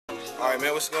Alright,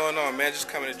 man, what's going on, man? Just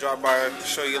coming to drop by,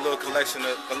 show you a little collection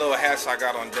of the little hats I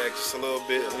got on deck, just a little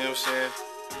bit, you know what I'm saying?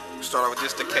 Start off with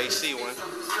just the KC one,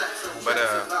 but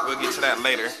we'll get to that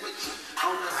later.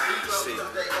 Let's see.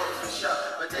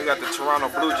 We got the Toronto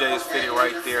Blue Jays fitted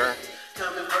right there.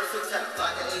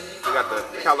 We got the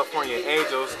California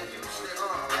Angels.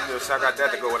 So I got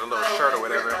that to go with a little shirt or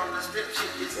whatever.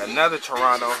 Got another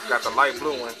Toronto, got the light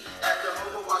blue one.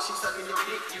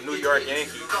 New York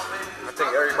Yankees. I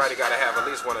think everybody got to have at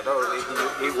least one of those.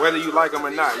 Whether you like them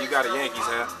or not, you got a Yankees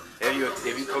hat.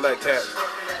 If you collect hats.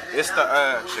 It's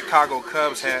the Chicago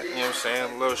Cubs hat, you know what I'm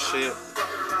saying? Little shit.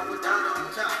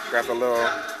 Got the little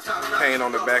paint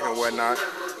on the back and whatnot.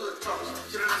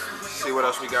 See what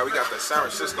else we got. We got the San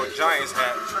Francisco Giants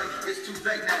hat.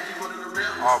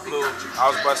 All blue. I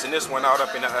was busting this one out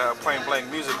up in the Plain Blank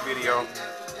music video.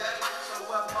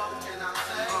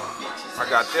 I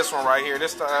got this one right here.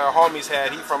 This the homie's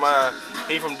hat.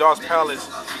 He from Dos Palace.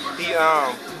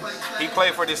 He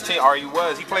played for this team, or he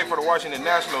played for the Washington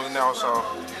Nationals now. So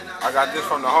I got this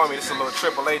from the homie. This is a little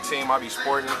AAA team I be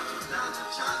sporting.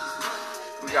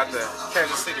 We got the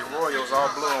Kansas City Royals, all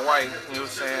blue and white. You know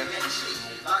what I'm saying?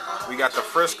 We got the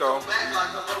Frisco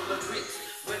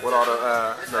with all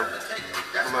the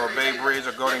little Bay Bridge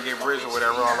or Golden Gate Bridge or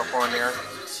whatever all up on there,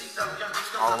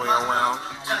 all the way around.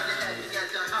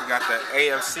 We got the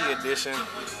AFC edition,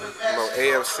 little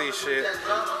AFC shit.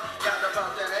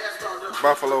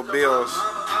 Buffalo Bills,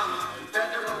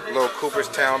 little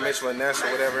Cooperstown, Mitchell & Ness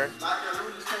or whatever.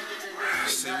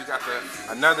 See, we got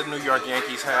another New York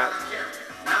Yankees hat.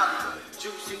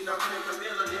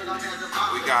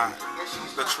 We got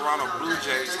the Toronto Blue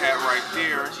Jays hat right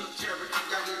there.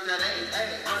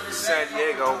 San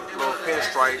Diego, little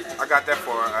pinstripe. I got that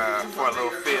for a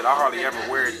little fit. I hardly ever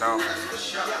wear it though.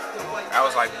 That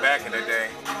was like back in the day.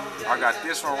 I got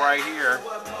this one right here.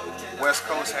 West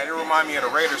Coast hat. It remind me of the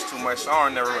Raiders too much, so I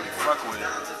don't never really fuck with it.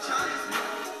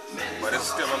 But it's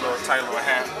still a little tight little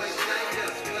hat.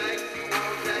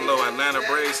 A little Atlanta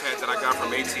Braves hat that I got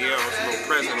from ATL. It's a little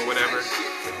present or whatever.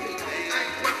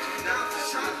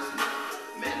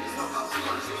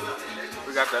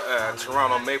 We got the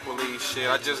Toronto Maple Leaf shit.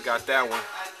 I just got that one.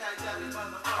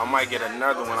 I might get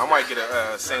another one. I might get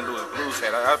a St. Louis Blues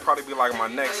hat. That'd probably be like my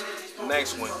next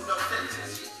one.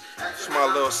 It's my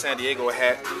little San Diego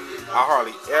hat. I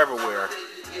hardly ever wear.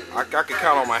 I could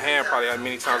count on my hand probably how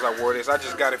many times I wore this. I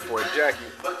just got it for a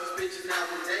jacket. Where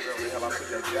the hell I put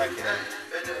that jacket at?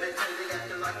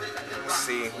 Let's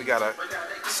see, we got a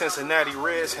Cincinnati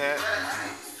Reds hat.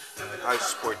 I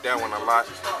sport that one a lot.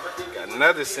 Got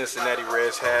another Cincinnati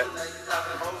Reds hat.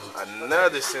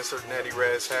 Another Cincinnati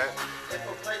Reds hat.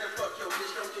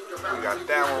 We got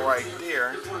that one right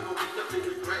there.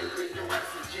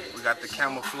 We got the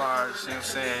camouflage, you know what I'm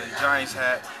saying, Giants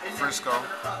hat, Frisco.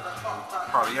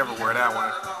 Probably ever wear that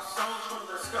one.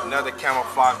 Another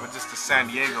camouflage, but just the San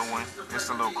Diego one. It's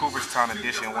a little Cooperstown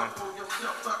edition one.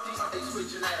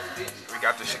 We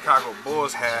got the Chicago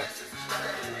Bulls hat.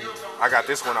 I got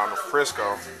this one on the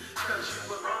Frisco.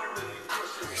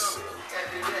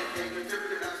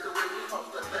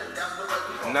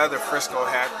 Another Frisco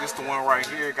hat. This the one right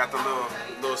here. Got the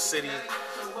little city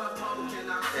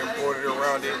embroidered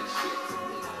around it.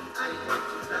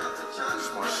 This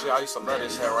one shit. I used to love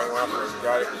this hat right when I first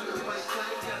got it.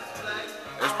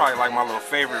 It's probably like my little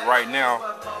favorite right now.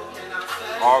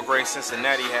 All gray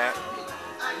Cincinnati hat.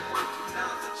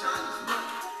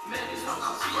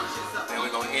 And we're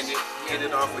gonna end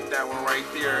it off with that one right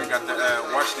there. Got the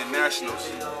Washington Nationals.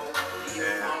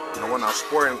 And the one I'm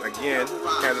sporting again,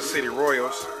 Kansas City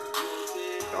Royals.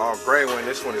 The all gray one.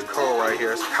 This one is cold right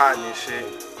here. It's cotton and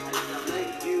shit.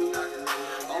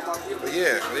 But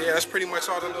yeah, that's pretty much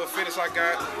all the little fitteds I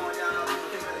got.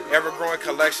 Ever-growing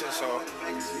collection, so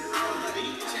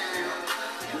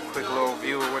quick little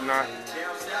view or whatnot.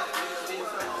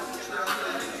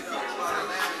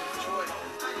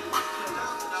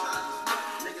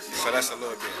 So that's a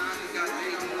little bit.